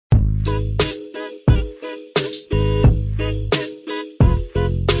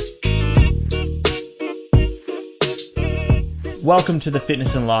Welcome to the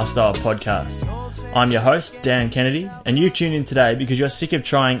Fitness and Lifestyle Podcast. I'm your host, Dan Kennedy, and you tune in today because you're sick of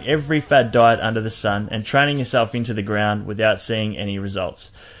trying every fad diet under the sun and training yourself into the ground without seeing any results.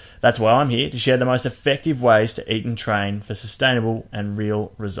 That's why I'm here to share the most effective ways to eat and train for sustainable and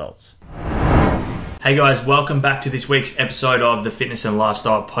real results. Hey guys, welcome back to this week's episode of the Fitness and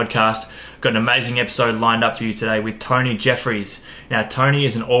Lifestyle Podcast. Got an amazing episode lined up for you today with Tony Jeffries. Now, Tony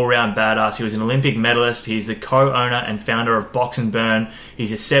is an all-round badass. He was an Olympic medalist. He's the co-owner and founder of Box and Burn.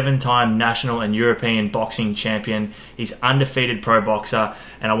 He's a 7-time national and European boxing champion. He's undefeated pro boxer.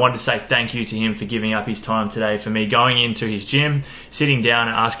 And I wanted to say thank you to him for giving up his time today for me going into his gym, sitting down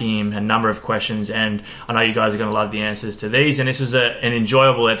and asking him a number of questions. And I know you guys are going to love the answers to these. And this was an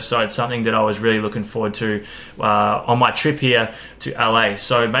enjoyable episode, something that I was really looking forward to on my trip here to LA.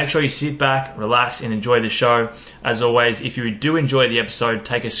 So make sure you sit back, relax, and enjoy the show. As always, if you do enjoy the episode,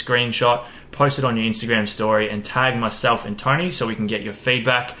 take a screenshot, post it on your Instagram story, and tag myself and Tony so we can get your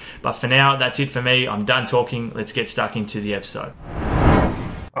feedback. But for now, that's it for me. I'm done talking. Let's get stuck into the episode.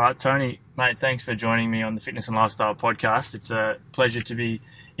 All right, Tony, mate, thanks for joining me on the Fitness and Lifestyle Podcast. It's a pleasure to be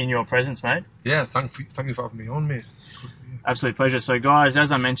in your presence, mate. Yeah, thank you for having me on, mate. Absolute pleasure. So, guys,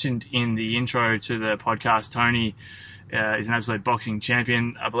 as I mentioned in the intro to the podcast, Tony is an absolute boxing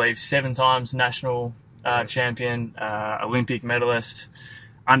champion. I believe 7 times national champion, Olympic medalist,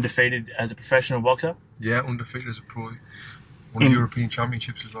 undefeated as a professional boxer. Yeah, undefeated as a pro. Won the European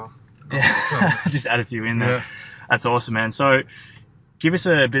Championships as well. Yeah, just add a few in there. Yeah. That's awesome, man. So, give us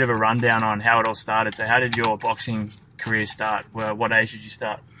a bit of a rundown on how it all started. So, how did your boxing career start? What age did you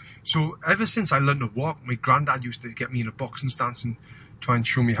start? So ever since I learned to walk, my granddad used to get me in a boxing stance and try and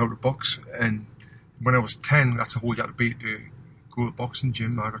show me how to box. And when I was 10, that's how old you had to be to go to the boxing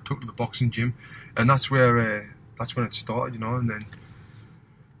gym. I got took to the boxing gym, and that's when it started, you know. And then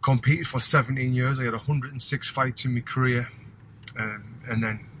competed for 17 years. I had 106 fights in my career, and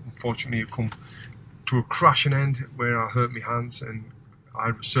then unfortunately it come to a crashing end where I hurt my hands and I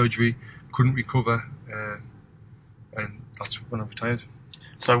had surgery, couldn't recover, and that's when I retired.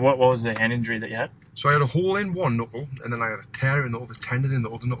 So what was the hand injury that you had? So I had a hole in one knuckle, and then I had a tear in the other tendon in the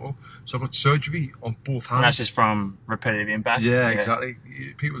other knuckle. So I got surgery on both hands. And that's just from repetitive impact? Yeah, exactly.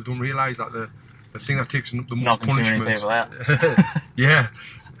 People don't realise that the thing that takes the most knocking punishment... too many people out. Yeah.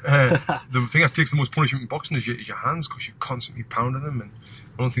 The thing that takes the most punishment in boxing is your hands, because you're constantly pounding them, and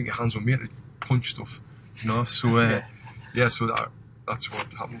I don't think your hands were made to punch stuff, you know. So, so that's what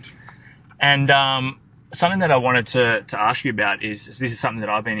happened. And... something that I wanted to ask you about is this is something that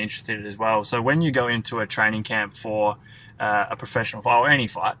I've been interested in as well. So when you go into a training camp for a professional fight or any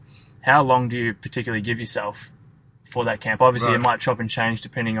fight, how long do you particularly give yourself for that camp? Obviously, It might chop and change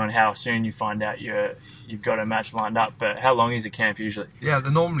depending on how soon you find out you've got a match lined up. But how long is a camp usually? Yeah, they're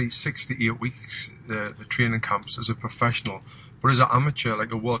normally 6 to 8 weeks, the training camps as a professional. But as an amateur,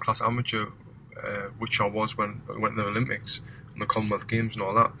 like a world-class amateur, which I was when I went to the Olympics and the Commonwealth Games and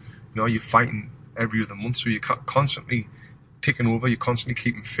all that, you know, you're fighting every other month, so you're constantly ticking over, you're constantly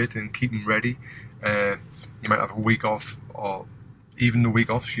keeping fit and keeping ready. You might have a week off, or even the week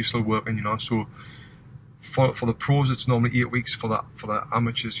off, so you're still working, you know. So for the pros, it's normally 8 weeks. For the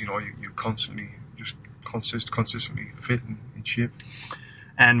amateurs, you know, you're constantly just consistently fit and in shape.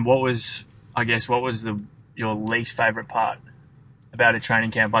 And what was your least favourite part about a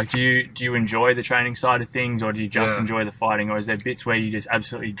training camp? Like, do you enjoy the training side of things, or do you just enjoy the fighting, or is there bits where you just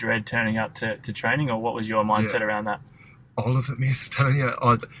absolutely dread turning up to training, or what was your mindset around that? All of it, mate. I'm telling you,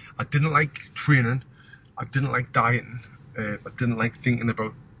 I didn't like training, I didn't like dieting, I didn't like thinking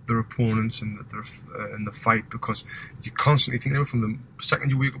about their opponents and the fight, because you're constantly thinking about it from the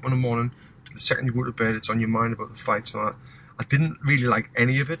second you wake up in the morning to the second you go to bed. It's on your mind about the fights and all that. I didn't really like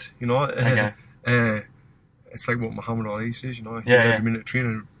any of it, you know. Okay. It's like what Muhammad Ali says, you know. Every minute of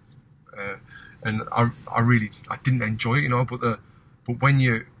training, and I didn't enjoy it, you know. But when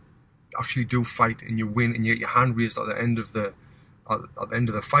you actually do fight and you win and you get your hand raised at the end of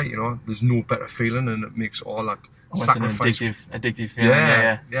the fight, you know, there's no better feeling, and it makes all that sacrifice. An addictive feeling.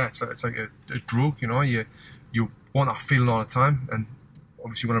 Yeah. It's like a drug, you know. You want that feeling all the time, and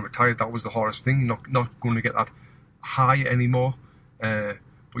obviously when I retired, that was the hardest thing. Not going to get that high anymore. But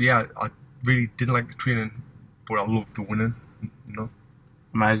yeah, I really didn't like the training, but I loved the winning, you know.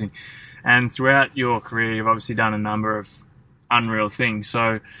 Amazing. And throughout your career, you've obviously done a number of unreal things.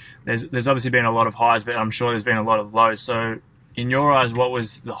 So there's obviously been a lot of highs, but I'm sure there's been a lot of lows. So in your eyes, what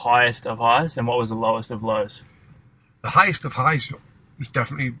was the highest of highs and what was the lowest of lows? The highest of highs was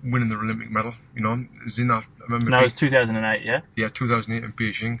definitely winning the Olympic medal. You know, it was in that. I remember. No, it was 2008. Yeah. Yeah, 2008 in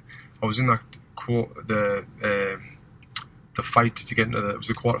Beijing. I was in that the fight to get into it was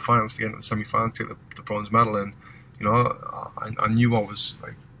the quarterfinals to get into the semi-finals to get the bronze medal, and You know, I knew I was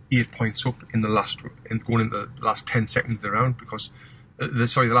like 8 points up in going into the last 10 seconds of the round because.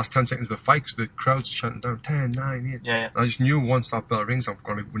 The last 10 seconds of the fight, because the crowd's chanting down 10, 9, 8. Yeah. And I just knew once that bell rings, I'm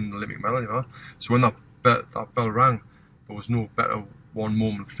going to win the Olympic medal, you know. So when that bell rang, there was no better one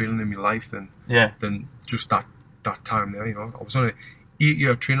moment feeling in my life than just that time there, you know. I was on an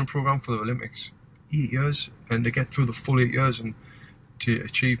 8-year training program for the Olympics, 8 years, and to get through the full 8 years and to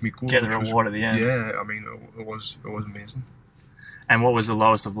achieve me goal, get the reward at the end. Yeah, I mean, it was amazing. And what was the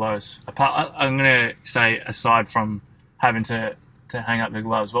lowest of lows? I'm going to say, aside from having to hang up the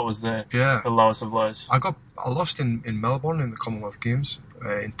gloves, what was the lowest of lows? I lost in Melbourne in the Commonwealth Games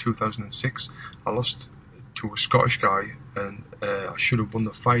in 2006. I lost to a Scottish guy, and I should have won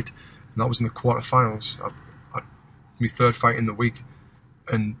the fight, and that was in the quarterfinals. My third fight in the week,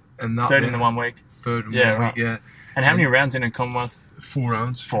 and that third in the 1 week. Third in 1 week, yeah. And how many rounds in a Commonwealth? 4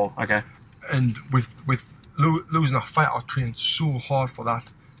 rounds. 4, okay. And with losing that fight, I trained so hard for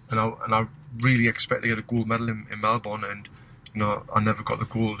that, and I really expected to get a gold medal in Melbourne, and you know, I never got the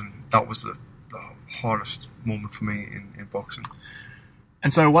gold, and that was the hardest moment for me in boxing.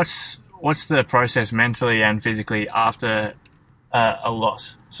 And so what's the process mentally and physically after a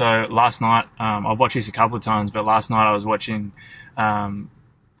loss? So last night, I've watched this a couple of times, but last night I was watching Conor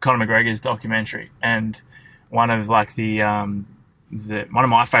McGregor's documentary, and one of like one of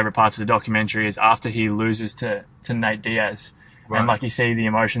my favourite parts of the documentary is after he loses to Nate Diaz, right. And like you see the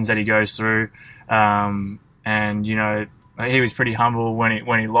emotions that he goes through, and you know, he was pretty humble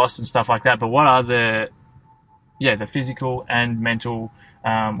when he lost and stuff like that. But what are the physical and mental?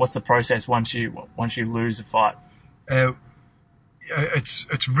 What's the process once you lose a fight?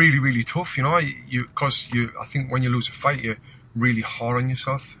 It's really, really tough, you know. I think when you lose a fight, you're really hard on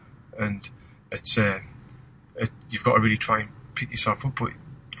yourself, and you've got to really try and pick yourself up. But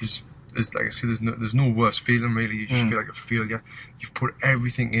there's like I said, there's no worse feeling really. You just feel like a failure. You've put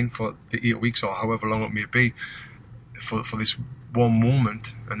everything in for the 8 weeks or however long it may be. For this one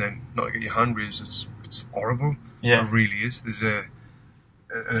moment, and then not to get your hand raised, it's horrible. Yeah, it really is. And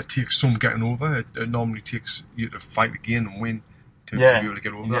it takes some getting over. It normally takes you to fight again and win to be able to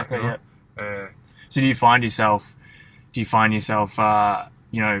get over that. You know? Yeah. So do you find yourself,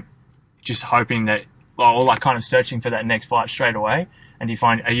 you know, just hoping that, or like kind of searching for that next fight straight away? And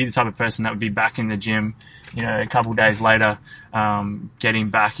are you the type of person that would be back in the gym, you know, a couple of days later, getting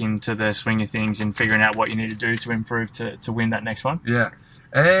back into the swing of things and figuring out what you need to do to improve to win that next one? Yeah.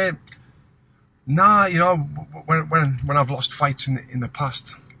 Nah, you know, when I've lost fights in the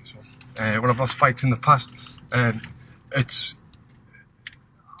past, it's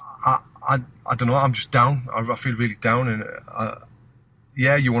I don't know. I'm just down. I feel really down, and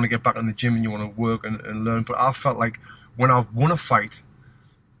you want to get back in the gym and you want to work and learn. But I felt like when I've won a fight,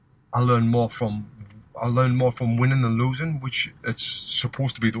 I learn more from winning than losing, which it's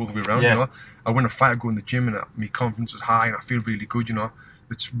supposed to be the other way around. Yeah. You know, I win a fight, I go in the gym, and my confidence is high, and I feel really good. You know,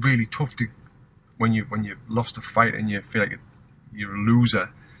 it's really tough when you've lost a fight and you feel like you're a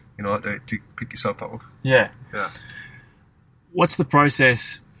loser. You know, to pick yourself back up. Yeah. Yeah. What's the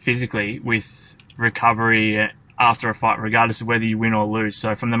process physically with recovery after a fight, regardless of whether you win or lose?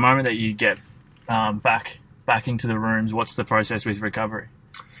 So from the moment that you get back into the rooms, what's the process with recovery?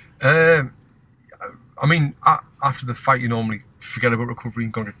 I mean, after the fight, you normally forget about recovery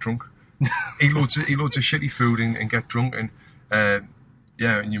and go get drunk, eat loads of shitty food and get drunk, and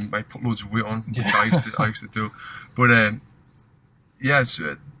and you might put loads of weight on, which I used to do, but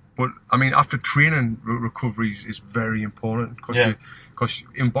but I mean, after training, recovery is very important because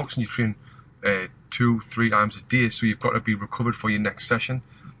in boxing you train 2-3 times a day, so you've got to be recovered for your next session.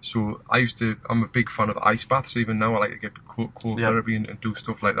 So I'm a big fan of ice baths. Even now, I like to get cold therapy and do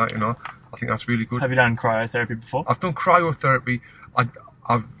stuff like that. You know, I think that's really good. Have you done cryotherapy before? I've done cryotherapy.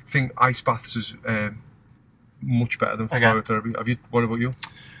 I think ice baths is much better than cryotherapy. Have you? What about you?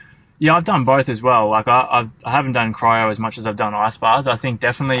 Yeah, I've done both as well. Like I haven't done cryo as much as I've done ice baths. I think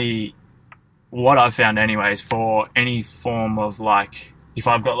definitely what I've found anyways, for any form of like, if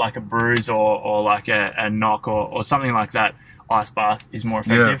I've got like a bruise or like a knock or something like that, ice bath is more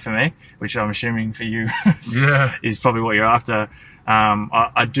effective for me, which I'm assuming for you is probably what you're after.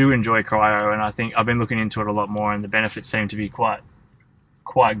 I do enjoy cryo, and I think I've been looking into it a lot more, and the benefits seem to be quite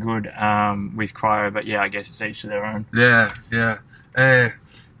good with cryo. But yeah, I guess it's each to their own.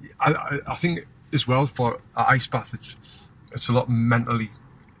 I think as well for an ice bath, it's a lot mentally.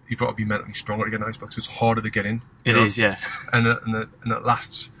 You've got to be mentally stronger to get an ice bath. Because it's harder to get in. It is, yeah. And it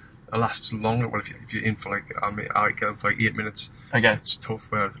lasts longer. Well, if you're in for I get in for like 8 minutes. Okay. It's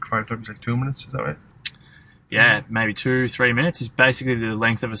tough. Where the cryotherapy is like 2 minutes. Is that right? maybe 2-3 minutes. It's basically the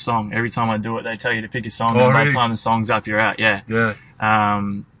length of a song. Every time I do it, they tell you to pick a song, Oh, and by really? the time the song's up, you're out. Yeah.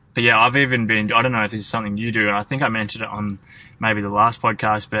 But yeah, I've even been, I don't know if this is something you do, and I think I mentioned it on maybe the last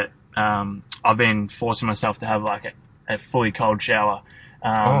podcast, but I've been forcing myself to have like a fully cold shower.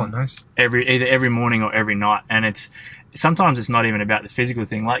 Nice. Either every morning or every night. And sometimes it's not even about the physical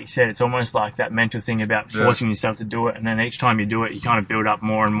thing. Like you said, it's almost like that mental thing about forcing yourself to do it. And then each time you do it, you kind of build up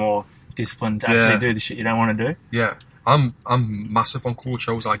more and more discipline to actually do the shit you don't want to do. Yeah. I'm massive on cold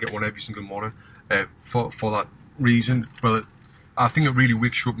showers. I get one every single morning for that reason. But I think it really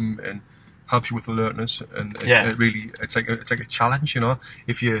wakes you up and helps you with alertness, and it really it's like a challenge, you know.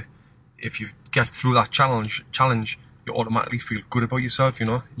 If you get through that challenge, you automatically feel good about yourself, you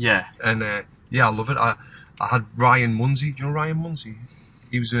know. Yeah. And I love it. I had Ryan Munsey. Do you know Ryan Munsey?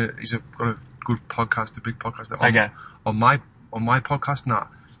 He's got a good podcast, a big podcast. On my podcast now,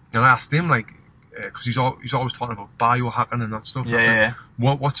 and I asked him like, because he's always talking about biohacking and that stuff.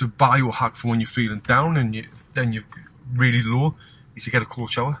 What's a biohack for when you're feeling down and you're really low? Is to get a cold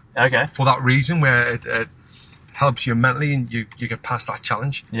shower. Okay. For that reason, where it helps you mentally and you get past that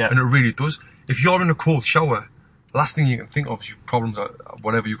challenge. Yeah. And it really does. If you're in a cold shower, the last thing you can think of is your problems or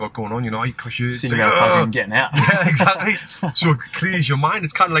whatever you got going on, you know, because you're fucking getting out. Yeah, exactly. So it clears your mind.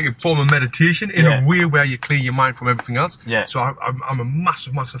 It's kind of like a form of meditation in a way where you clear your mind from everything else. Yeah. So I'm a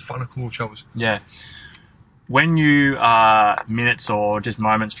massive fan of cold showers. Yeah. When you are minutes or just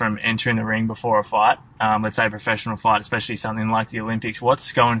moments from entering the ring before a fight, let's say a professional fight, especially something like the Olympics,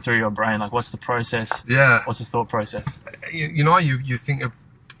 what's going through your brain? Like, what's the process? Yeah. What's the thought process? You know, you think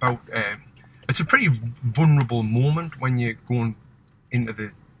about... it's a pretty vulnerable moment when you're going in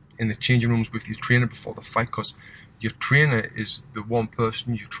the changing rooms with your trainer before the fight, because your trainer is the one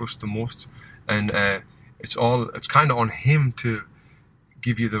person you trust the most, and it's kind of on him to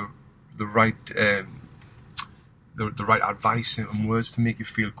give you the right... the right advice and words to make you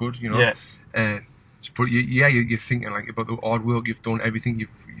feel good, you know. Yeah. But you're thinking like about the hard work you've done, everything you've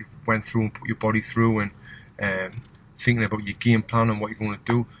went through and put your body through, and thinking about your game plan and what you're going to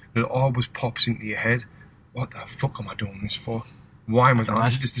do. And it always pops into your head. What the fuck am I doing this for? Why am I doing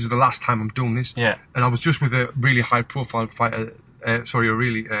this? This is the last time I'm doing this. Yeah. And I was just with a really high-profile fighter, a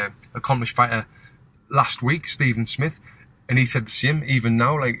really accomplished fighter last week, Stephen Smith, and he said the same. Even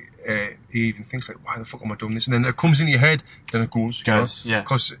now, like. He even thinks like, why the fuck am I doing this? And then it comes in your head, then it goes. Yeah.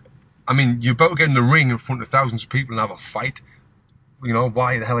 Because, I mean, you're about to get in the ring in front of thousands of people and have a fight. You know,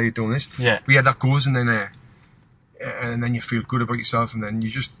 why the hell are you doing this? Yeah. But yeah, that goes, and then you feel good about yourself, and then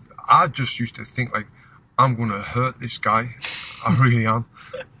I just used to think like, I'm going to hurt this guy. I really am.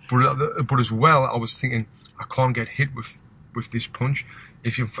 But as well, I was thinking, I can't get hit with this punch.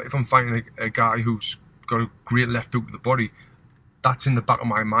 If I'm fighting a guy who's got a great left hook to the body, that's in the back of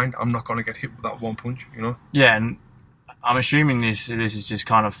my mind. I'm not going to get hit with that one punch, you know? Yeah, and I'm assuming this is just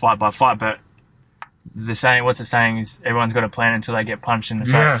kind of fight by fight, but what's the saying is everyone's got a plan until they get punched in the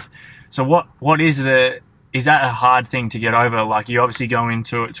face. So what is that a hard thing to get over? Like, you obviously go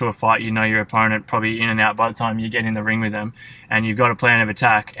into a fight, you know your opponent probably in and out by the time you get in the ring with them, and you've got a plan of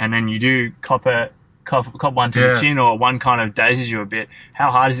attack, and then you do cop one to the chin, or one kind of dazes you a bit. How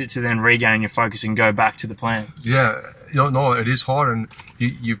hard is it to then regain your focus and go back to the plan? Yeah. No, it is hard, and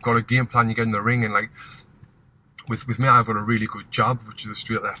you've got a game plan. You get in the ring, and like with me, I've got a really good jab, which is a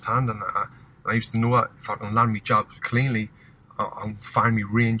straight left hand, and I used to know that if I can land my jab cleanly, I'll find me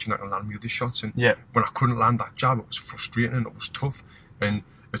range and I can land my other shots. And when I couldn't land that jab, it was frustrating and it was tough, and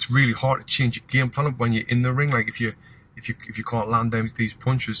it's really hard to change your game plan when you're in the ring. Like if you can't land these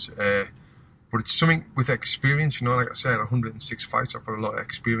punches, but it's something with experience. You know, like I said, 106 fights, I've got a lot of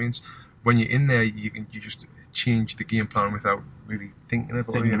experience. When you're in there, you just change the game plan without really thinking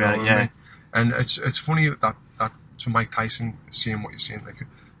about it. Yeah. And it's funny that to Mike Tyson saying what you're saying, like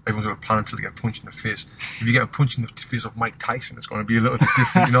everyone's got a plan until they get punched in the face. If you get a punch in the face of Mike Tyson, it's going to be a little bit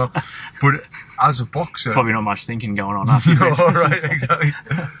different, you know. But as a boxer, probably not much thinking going on after. No, right, exactly.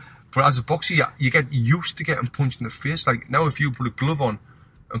 But as a boxer, you get used to getting punched in the face. Like now, if you put a glove on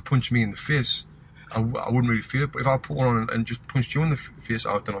and punch me in the face, I wouldn't really feel it, but if I put one on and just punched you in the face,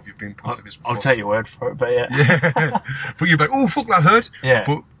 I don't know if you've been punched in the face before. I'll take your word for it, but yeah. But you're like, oh fuck, that hurt. Yeah.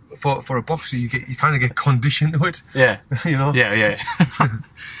 But for a boxer, you kind of get conditioned to it. Yeah. You know. Yeah.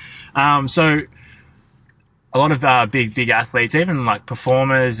 So a lot of big athletes, even like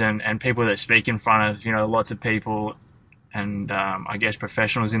performers and people that speak in front of lots of people, and I guess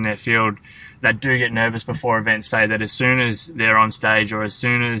professionals in their field that do get nervous before events, say that as soon as they're on stage, or as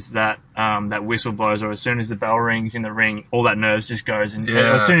soon as that whistle blows, or as soon as the bell rings in the ring, all that nerves just goes, and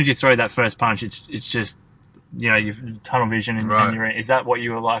as soon as you throw that first punch, it's just your tunnel vision and you're in. Is that what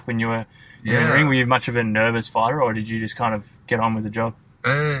you were like when you were in the ring? Were you much of a nervous fighter, or did you just kind of get on with the job?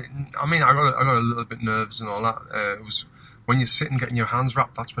 I mean, I got a little bit nervous and all that. It was when you're sitting getting your hands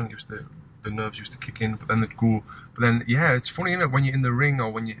wrapped. That's when the nerves used to kick in. But then they'd go. But then, yeah, it's funny, isn't it? When you're in the ring or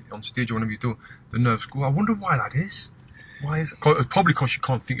when you're on stage or whenever you do, the nerves go. I wonder why that is. Why is it? Probably because you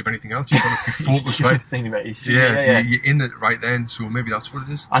can't think of anything else. You've got to be focused, right? Think about it. You're in it right then. So maybe that's what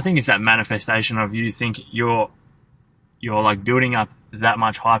it is. I think it's that manifestation of you think you're like building up that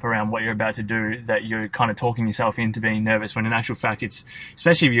much hype around what you're about to do that you're kind of talking yourself into being nervous, when in actual fact it's,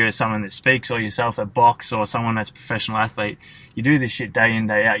 especially if you're someone that speaks or yourself that box or someone that's a professional athlete, you do this shit day in,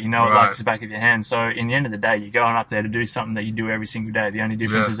 day out. You know it like it's the back of your hand. So in the end of the day, you're going up there to do something that you do every single day. The only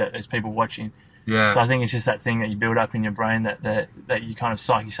difference is that there's people watching. Yeah. So I think it's just that thing that you build up in your brain that you kind of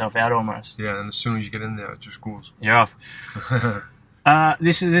psych yourself out almost. Yeah, and as soon as you get in there, it just goes. You're off.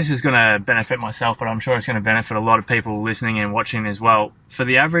 This is going to benefit myself, but I'm sure it's going to benefit a lot of people listening and watching as well. For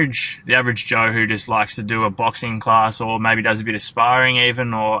the average Joe who just likes to do a boxing class, or maybe does a bit of sparring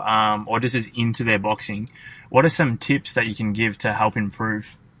even, or just is into their boxing, what are some tips that you can give to help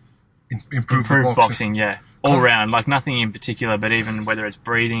improve boxing? Yeah, all round, like nothing in particular, but even whether it's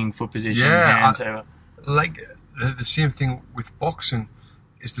breathing, foot position, hands, whatever. Like the same thing with boxing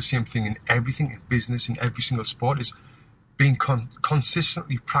is the same thing in everything, in business, in every single sport, is being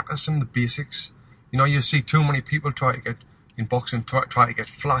consistently practicing the basics. You know, you see too many people try to get in boxing, try to get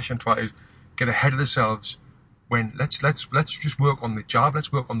flash and try to get ahead of themselves. When let's just work on the jab,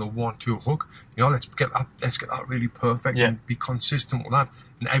 let's work on the 1-2 hook. You know, let's get that really perfect and be consistent with that,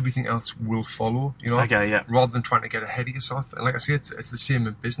 and everything else will follow. You know, rather than trying to get ahead of yourself. And like I say, it's the same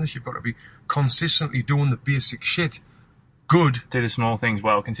in business. You've got to be consistently doing the basic shit good. Do the small things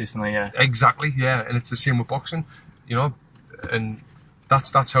well consistently. Yeah, exactly. Yeah, and it's the same with boxing. You know. And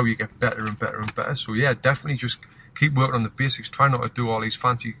that's how you get better and better and better. So yeah, definitely just keep working on the basics. Try not to do all these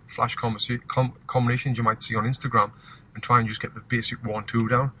fancy flash combinations you might see on Instagram, and try and just get the basic 1-2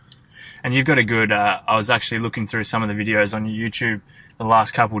 down. And you've got a good. I was actually looking through some of the videos on your YouTube the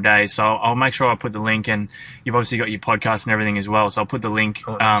last couple of days, so I'll make sure I put the link. And you've obviously got your podcast and everything as well, so I'll put the link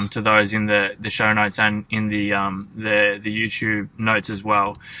to those in the show notes and in the YouTube notes as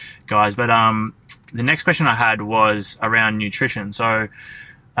well, guys. But the next question I had was around nutrition. So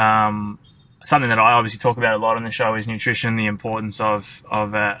something that I obviously talk about a lot on the show is nutrition, the importance of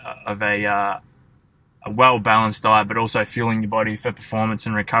a well-balanced diet, but also fueling your body for performance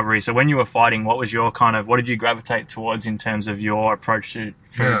and recovery. So when you were fighting, what did you gravitate towards in terms of your approach to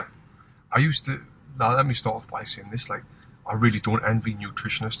food? Yeah, I used to, now let me start off by saying this, like, I really don't envy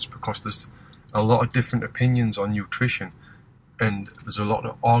nutritionists, because there's a lot of different opinions on nutrition, and there's a lot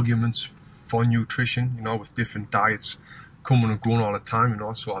of arguments for nutrition, you know, with different diets coming and going all the time, you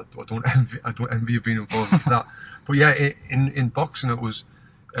know, so I don't envy you being involved with that. But yeah, in boxing it was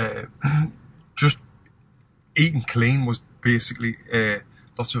just eating clean was basically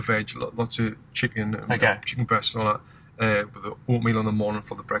lots of veg, lots of chicken, chicken breasts and all that, with the oatmeal in the morning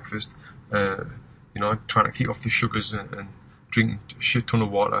for the breakfast, you know, trying to keep off the sugars and drinking a shit ton of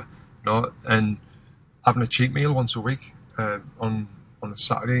water, you know, and having a cheat meal once a week on a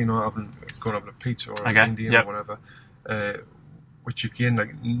Saturday, you know, going having a pizza or an Indian or whatever, which again,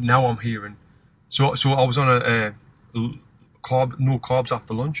 like, now I'm hearing, so I was on a no carbs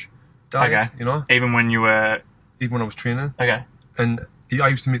after lunch diet, you know, even when I was training, and I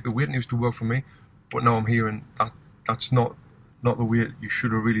used to make the weight and it used to work for me, but now I'm hearing that's not the way you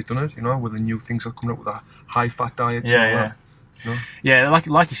should have really done it, you know, with the new things that are coming up with a high fat diet. You know? Yeah,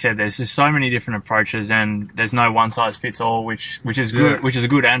 like you said, there's just so many different approaches, and there's no one size fits all, which is good, which is a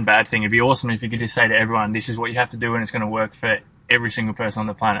good and bad thing. It'd be awesome if you could just say to everyone, this is what you have to do, and it's going to work for every single person on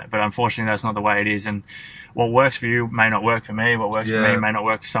the planet. But unfortunately, that's not the way it is. And what works for you may not work for me. What works for me may not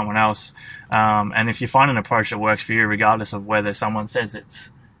work for someone else. And if you find an approach that works for you, regardless of whether someone says it's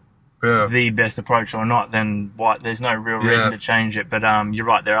the best approach or not, then there's no real reason to change it. But you're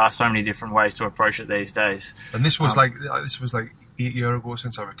right, there are so many different ways to approach it these days. And this was like 8 years ago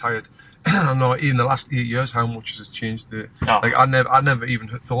since I retired. I know in the last 8 years how much has changed. Like I never even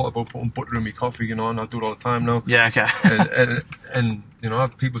thought about putting butter in my coffee, you know, and I do it all the time now. Yeah, okay. and you know,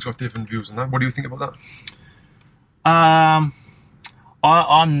 people's got different views on that. What do you think about that?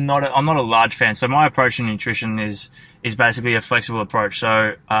 I'm not a large fan. So my approach to nutrition is basically a flexible approach.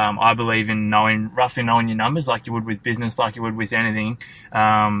 So I believe in roughly knowing your numbers, like you would with business, like you would with anything.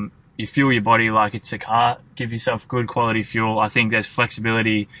 You fuel your body like it's a car. Give yourself good quality fuel. I think there's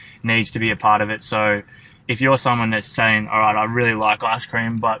flexibility needs to be a part of it. So if you're someone that's saying, all right, I really like ice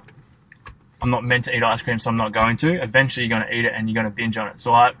cream, but I'm not meant to eat ice cream, so I'm not going to. Eventually, you're going to eat it and you're going to binge on it.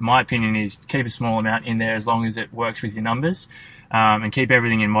 So my opinion is keep a small amount in there as long as it works with your numbers, and keep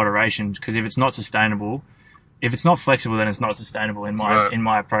everything in moderation. Because if it's not sustainable, if it's not flexible, then it's not sustainable in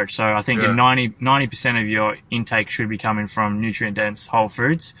my approach. So I think 90% of your intake should be coming from nutrient-dense whole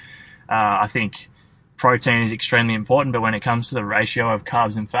foods. I think protein is extremely important, but when it comes to the ratio of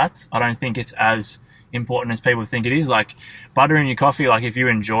carbs and fats, I don't think it's as important as people think it is. Like butter in your coffee, like if you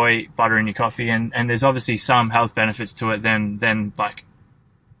enjoy butter in your coffee and there's obviously some health benefits to it, then like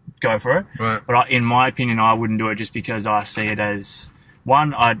go for it. Right. But in my opinion, I wouldn't do it just because I see it as,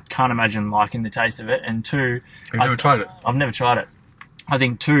 one, I can't imagine liking the taste of it, and two, Have you never tried it? I've never tried it. I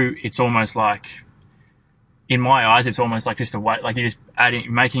think two, it's almost like, in my eyes, it's almost like just a weight, like you're just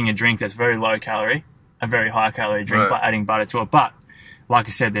making a drink that's very low calorie, a very high calorie drink by adding butter to it. But like I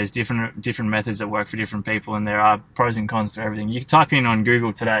said, there's different methods that work for different people, and there are pros and cons to everything. You can type in on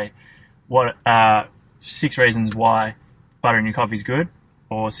Google today, 6 reasons why butter in your coffee is good,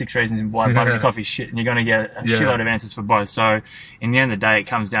 or 6 reasons why butter in your coffee is shit, and you're going to get a shitload of answers for both. So in the end of the day, it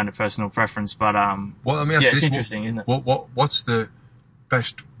comes down to personal preference. But well, let me ask you it's this. interesting, isn't it? What's the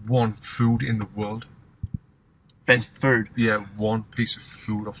best one food in the world? Best food? Yeah, one piece of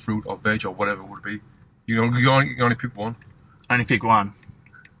food or fruit or veg or whatever it would be. You only pick one. Only pick one.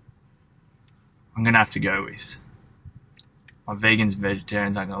 I'm going to have to go with... My vegans and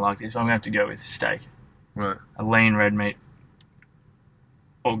vegetarians aren't going to like this, but I'm going to have to go with steak. Right. A lean red meat.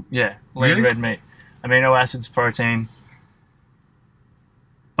 Oh, yeah, lean Really? red meat. Amino acids, protein.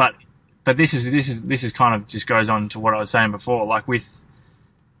 But this is kind of just goes on to what I was saying before. Like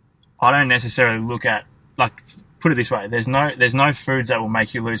I don't necessarily look at, like, put it this way, there's no foods that will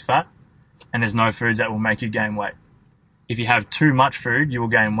make you lose fat, and there's no foods that will make you gain weight. If you have too much food, you will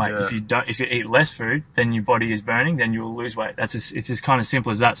gain weight. Yeah. If you eat less food than your body is burning, then you will lose weight. It's just kind of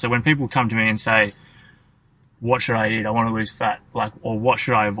simple as that. So when people come to me and say, "What should I eat? I want to lose fat," or "What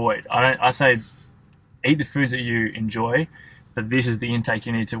should I avoid?" I say, eat the foods that you enjoy, but this is the intake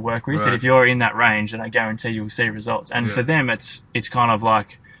you need to work with. Right. And if you're in that range, then I guarantee you'll see results. And for them, it's kind of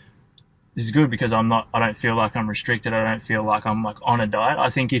like, this is good because I don't feel like I'm restricted. I don't feel like I'm like on a diet. I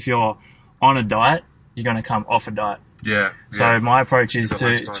think if you're on a diet, you're going to come off a diet. Yeah. So my approach is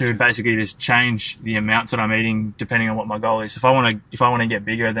to basically just change the amounts that I'm eating depending on what my goal is. If I want to get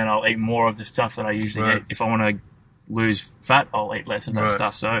bigger, then I'll eat more of the stuff that I usually eat. If I want to lose fat, I'll eat less of that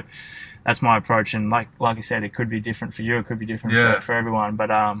stuff. So that's my approach. And like I said, it could be different for you. It could be different for everyone.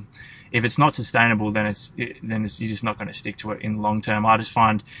 But if it's not sustainable, then you're just not going to stick to it in the long term. I just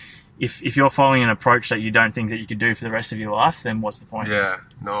find if you're following an approach that you don't think that you could do for the rest of your life, then what's the point? Yeah,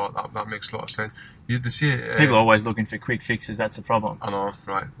 no, that makes a lot of sense. People are always looking for quick fixes. That's the problem. I know,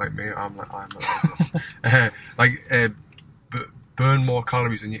 right? Like me, I'm like burn more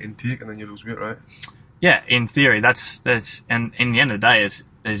calories in your intake, and then you lose weight, right? Yeah, in theory, that's and in the end of the day,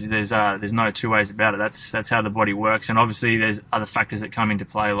 there's no two ways about it. That's how the body works, and obviously there's other factors that come into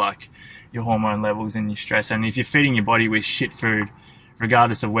play, like your hormone levels and your stress. And if you're feeding your body with shit food,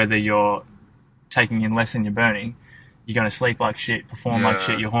 regardless of whether you're taking in less than you're burning, you're going to sleep like shit, perform like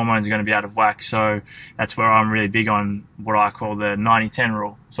shit, your hormones are going to be out of whack. So that's where I'm really big on what I call the 90-10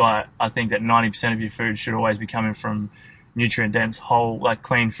 rule. So I think that 90% of your food should always be coming from nutrient-dense, whole, like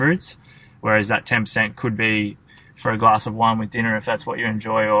clean foods, whereas that 10% could be for a glass of wine with dinner if that's what you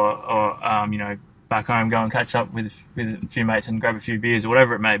enjoy, or back home go and catch up with a few mates and grab a few beers or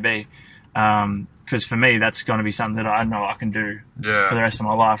whatever it may be. Because for me, that's going to be something that I know I can do for the rest of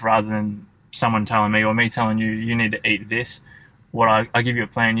my life, rather than someone telling me or me telling you, you need to eat this. I give you a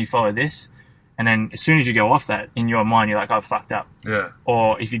plan, you follow this. And then as soon as you go off that, in your mind, you're like, I've fucked up. Yeah.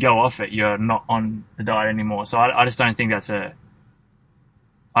 Or if you go off it, you're not on the diet anymore. So I just don't think that's a...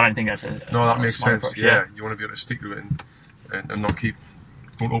 No, that makes sense. Approach, yeah, you want to be able to stick to it and not keep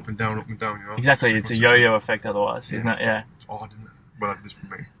going up and down, you know? Exactly, it's a yo-yo effect otherwise, isn't it? Yeah. It's odd, isn't it? Well, this for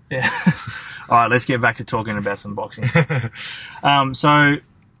me. Yeah. All right, let's get back to talking about some boxing. So,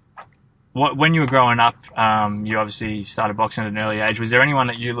 when you were growing up, you obviously started boxing at an early age. Was there anyone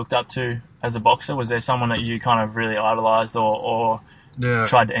that you looked up to as a boxer? Was there someone that you kind of really idolized or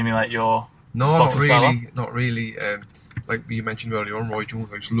tried to emulate your boxing style? Not really. Like you mentioned earlier on, Roy Jones.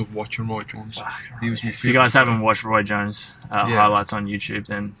 I used to love watching Roy Jones. He was my If you guys haven't watched Roy Jones highlights on YouTube,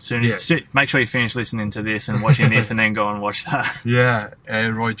 then make sure you finish listening to this and watching this, and then go and watch that. Yeah,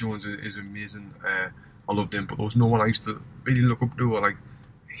 Roy Jones is amazing. I loved him, but there was no one I used to really look up to, or like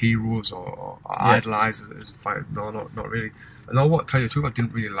heroes or idolize as a fighter. No, not really. And I want to tell you too, I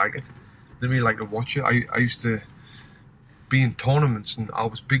didn't really like it. Didn't really like to watch it. I used to be in tournaments, and I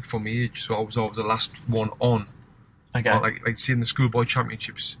was big for my age, so I was always the last one on. Okay. Or like seeing the schoolboy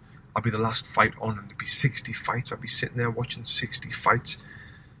championships, I'd be the last fight on, and there'd be 60 fights. I'd be sitting there watching 60 fights.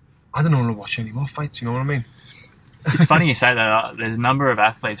 I don't want to watch any more fights. You know what I mean? It's funny you say that. There's a number of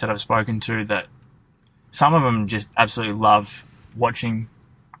athletes that I've spoken to that some of them just absolutely love watching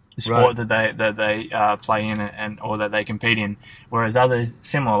the sport that they play in or that they compete in, whereas others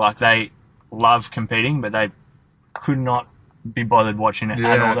similar, like they love competing but they could not be bothered watching it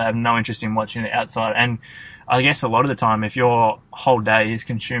at all. They have no interest in watching it outside. And I guess a lot of the time, if your whole day is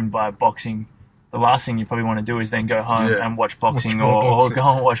consumed by boxing, the last thing you probably want to do is then go home and watch boxing, or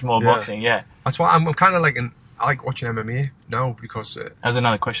go and watch more boxing. Yeah, that's why I'm kind of like I like watching MMA now because... that was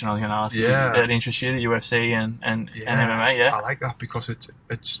another question I was going to ask you. That interests you, the UFC and MMA, yeah? I like that because it's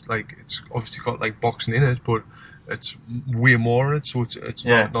obviously got like boxing in it, but it's way more in it, so it's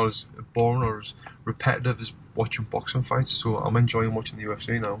not as boring or as repetitive as watching boxing fights. So I'm enjoying watching the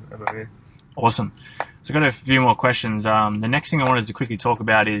UFC now, MMA. Awesome. So I've got a few more questions. The next thing I wanted to quickly talk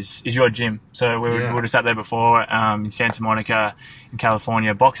about is your gym. So we would have sat there before in Santa Monica in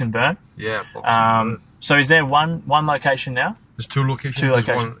California, Box and Burn. Yeah, Box and Burn. So is there one location now? There's two locations. There's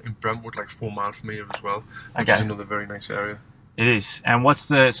one in Brentwood, like 4 miles from here as well, which is another very nice area. It is. And what's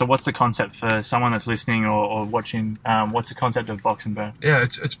the concept for someone that's listening or watching? What's the concept of Box and Burn? Yeah,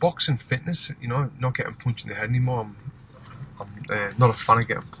 it's boxing fitness. You know, not getting punched in the head anymore. I'm not a fan of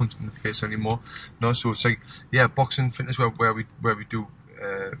getting punched in the face anymore. No, so it's like boxing fitness where we do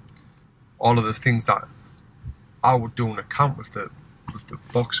all of the things that I would do in a camp with the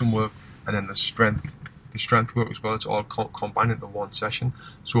boxing work and then the strength work as well. It's all combined into one session,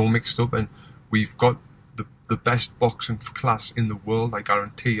 so all mixed up, and we've got the best boxing class in the world. I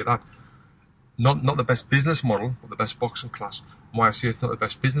guarantee you that. Not the best business model, but the best boxing class. And why I say it's not the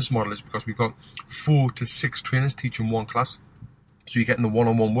best business model is because we've got 4 to 6 trainers teaching one class, so you're getting the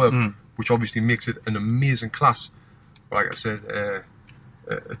one-on-one work, which obviously makes it an amazing class. But like I said,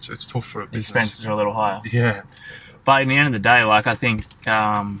 it's tough for a business. The expenses are a little higher. Yeah, but in the end of the day, like I think.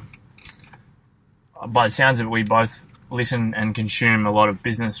 By the sounds of it, we both listen and consume a lot of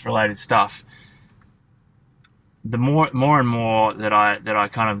business-related stuff. The more and more that I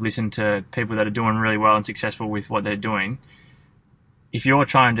kind of listen to people that are doing really well and successful with what they're doing, if you're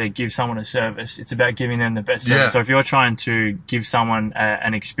trying to give someone a service, it's about giving them the best service. So if you're trying to give someone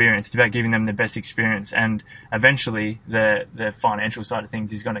an experience, it's about giving them the best experience, and eventually the financial side of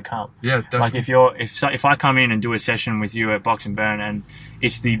things is going to come. Yeah, definitely. Like if I come in and do a session with you at Box and Burn and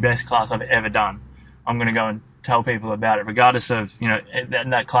it's the best class I've ever done, I'm going to go and tell people about it, regardless of,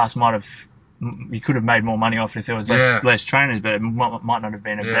 that class you could have made more money off it if there was less trainers, but it might not have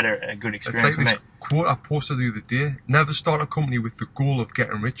been a good experience for me. It's like this quote I posted the other day: never start a company with the goal of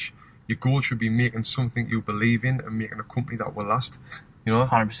getting rich. Your goal should be making something you believe in and making a company that will last.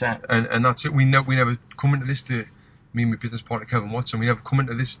 100%. And that's it. We never come into this to, me and my business partner Kevin Watson, we never come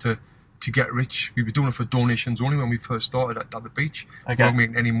into this to get rich. We were doing it for donations only when we first started at the beach. We weren't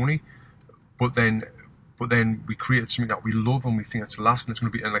making any money. But then we created something that we love and we think it's lasting. It's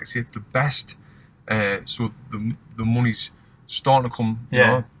going to be, and like I say, it's the best. So the money's starting to come.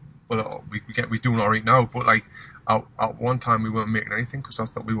 Well, we're doing all right now. But like at one time we weren't making anything because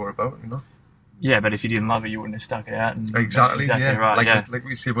that's what we were about. Yeah, but if you didn't love it, you wouldn't have stuck it out. And exactly right. Like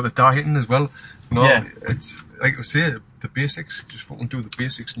we say about the dieting as well. It's like I say, the basics. Just fucking do the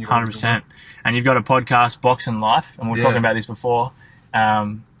basics. 100%. And you've got a podcast, Box and Life, and we were talking about this before.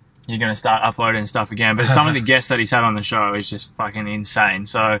 You're going to start uploading stuff again. But some of the guests that he's had on the show is just fucking insane.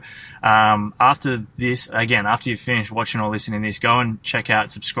 So after this, again, after you've finished watching or listening to this, go and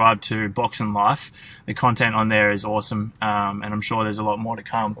subscribe to Box and Life. The content on there is awesome, and I'm sure there's a lot more to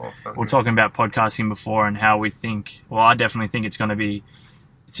come. We're talking about podcasting before and how we think, I definitely think it's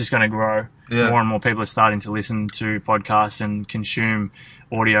just going to grow. More and more people are starting to listen to podcasts and consume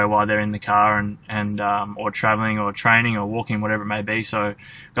audio while they're in the car and or traveling or training or walking, whatever it may be. So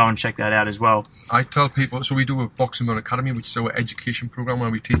go and check that out as well. I tell people, so we do a Boxing Burn Academy, which is our education program where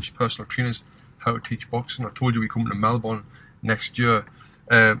we teach personal trainers how to teach boxing. I told you we come to Melbourne next year.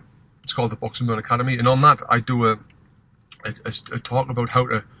 It's called the Boxing Burn Academy, and on that I do a talk about how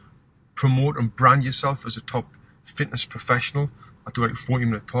to promote and brand yourself as a top fitness professional. I do like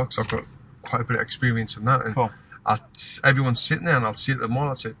 40-minute talks. I've got quite a bit of experience in that. And cool. Everyone's sitting there and I'll say to them all,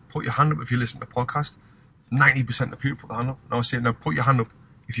 I'll say, put your hand up if you listen to the podcast. 90% of people put their hand up. And I'll say, now put your hand up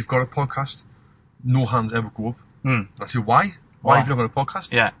if you've got a podcast. No hands ever go up. And I say, why? Why have you not got a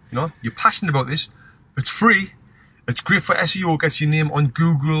podcast? Yeah. You're passionate about this. It's free. It's great for SEO. It gets your name on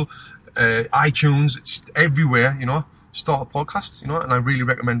Google, iTunes. It's everywhere, Start a podcast, and I really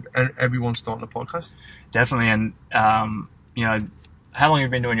recommend everyone starting a podcast. Definitely. And, how long have you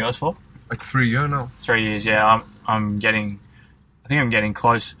been doing yours for? Like 3 years now. 3 years, yeah. I'm getting, I think I'm getting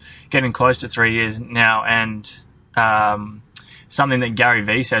close to 3 years now, and something that Gary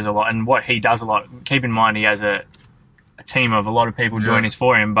Vee says a lot, and what he does a lot. Keep in mind, he has a team of a lot of people doing this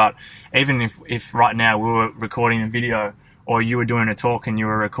for him. But even if right now we were recording a video, or you were doing a talk and you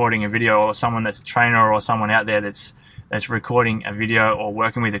were recording a video, or someone that's a trainer or someone out there that's recording a video or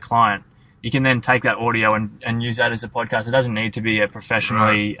working with a client, you can then take that audio and use that as a podcast. It doesn't need to be a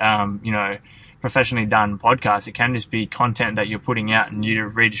professionally, professionally done podcast. It can just be content that you're putting out and you're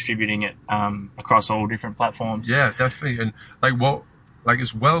redistributing it across all different platforms. Yeah, definitely. And what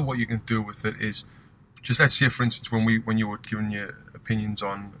you can do with it is, just let's say, for instance, when you were giving your opinions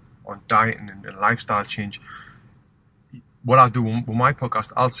on dieting and lifestyle change, what I'll do with my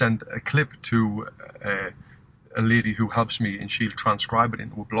podcast, I'll send a clip to a lady who helps me, and she'll transcribe it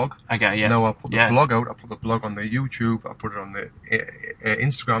into a blog. Okay, yeah. Now I'll put the blog out. I'll put the blog on the YouTube. I'll put it on the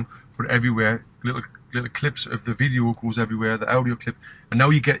Instagram. Put it everywhere. Little clips of the video goes everywhere. The audio clip, and now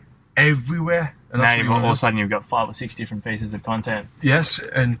you get everywhere. And now all of a sudden you've got 5 or 6 different pieces of content. Yes,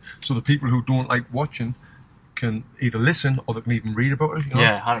 and so the people who don't like watching can either listen or they can even read about it.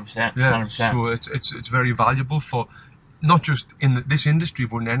 Yeah, 100%. Yeah, 100%. so it's very valuable for not just in this industry,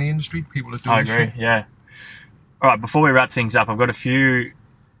 but in any industry. People are doing. I agree. Yeah. All right. Before we wrap things up, I've got a few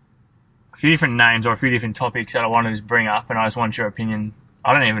different names or a few different topics that I wanted to bring up, and I just want your opinion.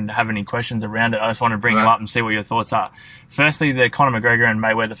 I don't even have any questions around it. I just want to bring them up and see what your thoughts are. Firstly, the Conor McGregor and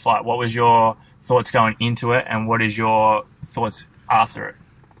Mayweather fight. What was your thoughts going into it, and what is your thoughts after it?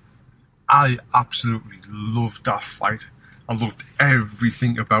 I absolutely loved that fight. I loved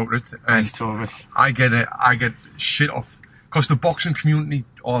everything about it. And Thanks, two of us. I get shit off because the boxing community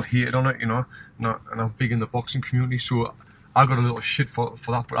all hated on it, and I'm big in the boxing community, so I got a little shit for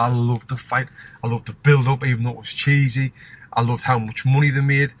that. But I loved the fight. I loved the build up, even though it was cheesy. I loved how much money they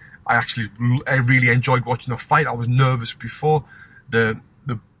made. I really enjoyed watching the fight. I was nervous before. The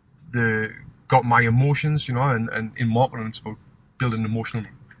got my emotions, and in marketing it's about building emotional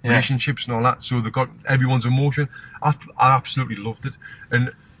relationships and all that. So they got everyone's emotion. I absolutely loved it.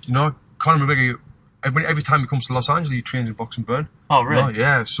 And Conor McGregor, every time he comes to Los Angeles, he trains in Box and Burn. Oh, really?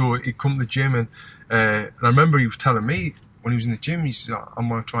 Yeah. So he'd come to the gym, and I remember he was telling me when he was in the gym, he said, "I'm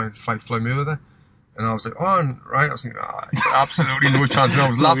gonna try and fight Floyd Mayweather." And I was like, "Oh, right." I was thinking, absolutely no chance. And I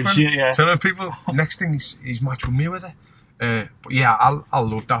was laughing, telling people. Next thing, he's matched with Mayweather. But yeah, I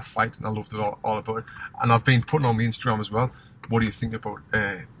loved that fight, and I loved it all about it. And I've been putting on my Instagram as well. What do you think about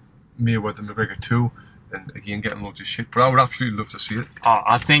Mayweather and McGregor 2? And again, getting loads of shit. But I would absolutely love to see it. Oh,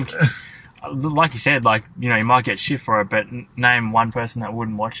 I think, like you said, you might get shit for it, but name one person that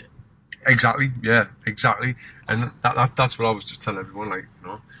wouldn't watch it. Exactly. Yeah, exactly. And that's what I was just telling everyone.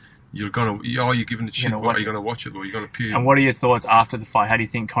 You're giving it shit, but are you gonna watch it, or you're gonna pee? And what are your thoughts after the fight? How do you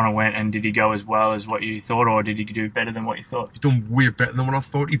think Conor went, and did he go as well as what you thought, or did he do better than what you thought? He's done way better than what I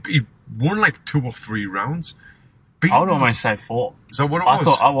thought. He won like 2 or 3 rounds. I would almost say 4. Is that what it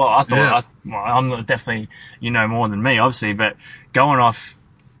was? I thought. I'm not definitely more than me, obviously, but going off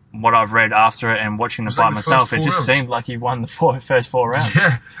what I've read after it and watching the fight myself, it just seemed like he won the first 4 rounds.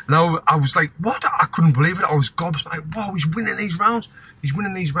 Yeah, and I was like, what? I couldn't believe it. I was gobsmacked. Whoa, he's winning these rounds.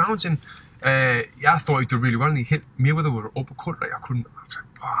 And I thought he did really well, and he hit Mayweather with an uppercut. I was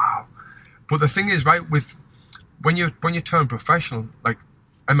like, wow. But the thing is, right, with when you turn professional, like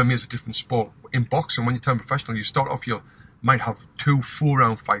MMA is a different sport. In boxing, when you turn professional, you start off, you might have 2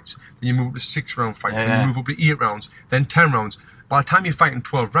 4-round fights, then you move up to 6-round fights, then you move up to 8 rounds, then 10 rounds. By the time you're fighting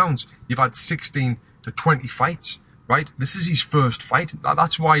 12 rounds, you've had 16 to 20 fights, right? This is his first fight.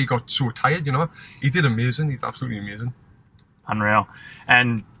 That's why he got so tired, He did amazing. He's absolutely amazing. Unreal.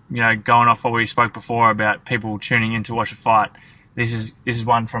 And, going off what we spoke before about people tuning in to watch a fight, this is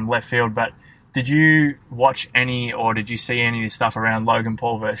one from left field, but did you watch any, or did you see any of this stuff around Logan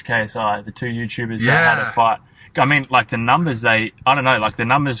Paul versus KSI, the 2 YouTubers that had a fight? I mean, the numbers the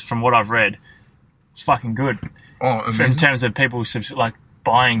numbers from what I've read, it's fucking good. Oh, amazing. In terms of people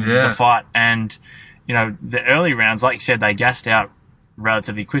buying the fight, and the early rounds, like you said, they gassed out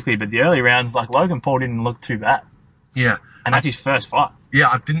relatively quickly, but the early rounds, Logan Paul didn't look too bad. Yeah, and that's his first fight. Yeah,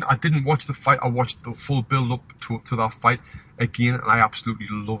 I didn't watch the fight. I watched the full build up to that fight again, and I absolutely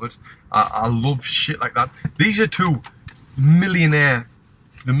love it. I love shit like that. These are 2 millionaires,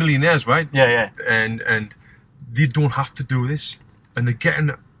 right? Yeah. And they don't have to do this, and they're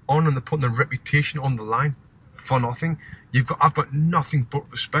getting on, and they're putting their reputation on the line for nothing. I've got nothing but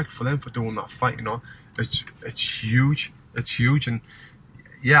respect for them for doing that fight. It's huge. It's huge, and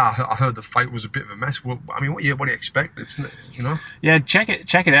yeah, I heard the fight was a bit of a mess. Well, I mean, what do you expect? Yeah, check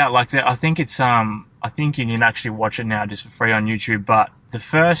it out. I think it's I think you can actually watch it now just for free on YouTube. But the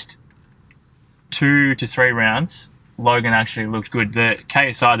first 2 to 3 rounds Logan actually looked good. The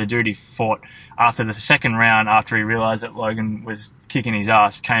KSI, the dude he fought after the second round, after he realised that Logan was kicking his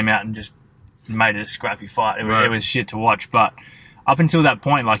ass, came out and just made it a scrappy fight. It was shit to watch. But up until that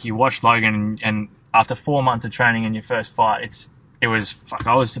point, like, you watched Logan, and after 4 months of training in your first fight, I was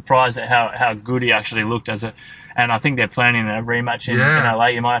surprised at how good he actually looked and I think they're planning a rematch in LA.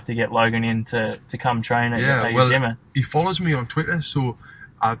 You might have to get Logan in to come train at your gym. He follows me on Twitter, so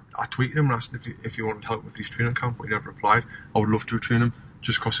I tweeted him and asked if he wanted help with his training camp, but he never replied. I would love to train him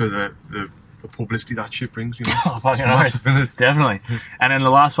just because of the publicity that shit brings, you know. Oh, fucking massive, definitely. And then the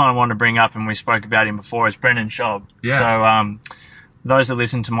last one I wanted to bring up, and we spoke about him before, is Brendan Schaub. Yeah. So those that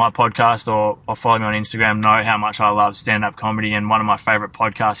listen to my podcast or follow me on Instagram know how much I love stand-up comedy, and one of my favourite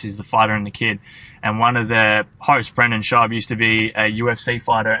podcasts is The Fighter and the Kid. And one of the hosts, Brendan Schaub, used to be a UFC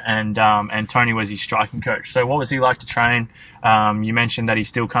fighter, and Tony was his striking coach. So what was he like to train? You mentioned that he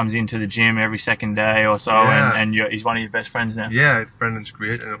still comes into the gym every second day or so, and he's one of your best friends now. Yeah, Brendan's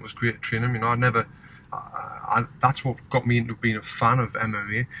great, and it was great to train him. You know, that's what got me into being a fan of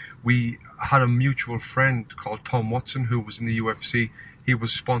MMA. We had a mutual friend called Tom Watson who was in the UFC. He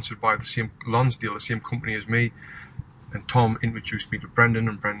was sponsored by the same Lonsdale, the same company as me, and Tom introduced me to Brendan,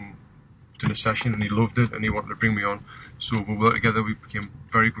 and Brendan did a session and he loved it and he wanted to bring me on. So we worked together, we became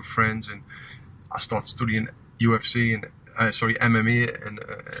very good friends, and I started studying UFC and MMA,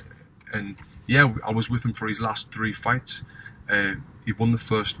 and I was with him for his last 3 fights. He won the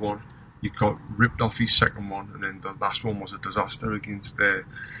first one, he got ripped off his second one, and then the last one was a disaster against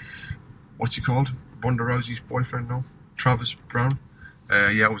what's he called? Ronda Rousey's boyfriend now, Travis Brown.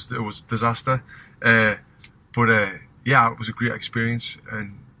 It was a disaster, but it was a great experience,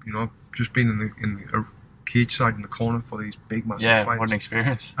 and you know, just being in the cage side in the corner for these big massive fights. Yeah, what an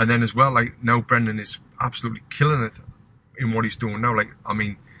experience. And then as well, like, now Brendan is absolutely killing it in what he's doing now. Like, I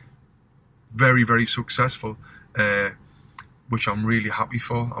mean, very, very successful, which I'm really happy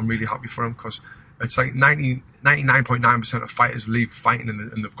for. I'm really happy for him, because it's like 99.9% of fighters leave fighting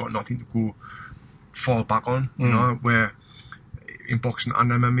and they've got nothing to fall back on, you know, where in boxing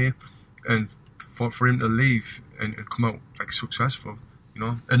and MMA, and for him to leave and come out like successful, you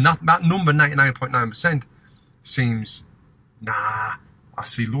know, and that number 99.9% seems, I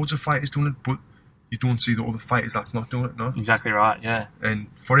see loads of fighters doing it, but you don't see the other fighters that's not doing it, no? Exactly right, yeah. And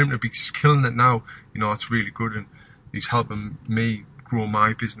for him to be killing it now, you know, it's really good, and he's helping me grow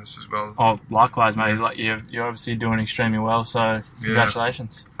my business as well. Oh, likewise, mate. Like, you're obviously doing extremely well, so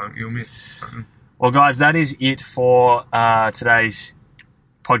congratulations. Thank you, mate. Thank you. Well, guys, that is it for today's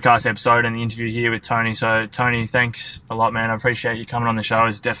podcast episode and the interview here with Tony. So, Tony, thanks a lot, man. I appreciate you coming on the show.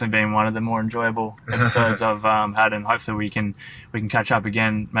 It's definitely been one of the more enjoyable episodes I've had, and hopefully we can catch up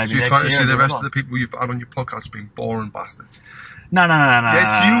again maybe next year. So you're trying to say the rest of the people you've had on your podcast being boring bastards? No. Yes,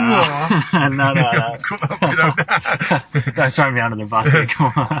 you are. No. Don't throw me under the bus here.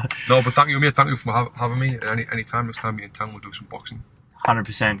 Come on. No, but thank you, mate. Thank you for having me. Any time, next time you're in town, we'll do some boxing.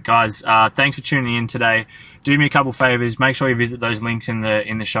 100%. Guys, thanks for tuning in today. Do me a couple favors. Make sure you visit those links in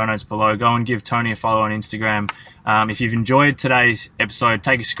the show notes below. Go and give Tony a follow on Instagram. If you've enjoyed today's episode,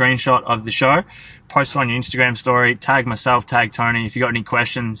 take a screenshot of the show, post it on your Instagram story, tag myself, tag Tony. If you've got any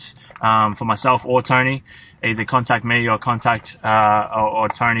questions for myself or Tony, either contact me or contact or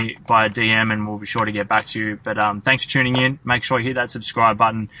Tony by a DM, and we'll be sure to get back to you. But thanks for tuning in. Make sure you hit that subscribe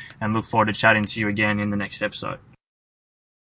button, and look forward to chatting to you again in the next episode.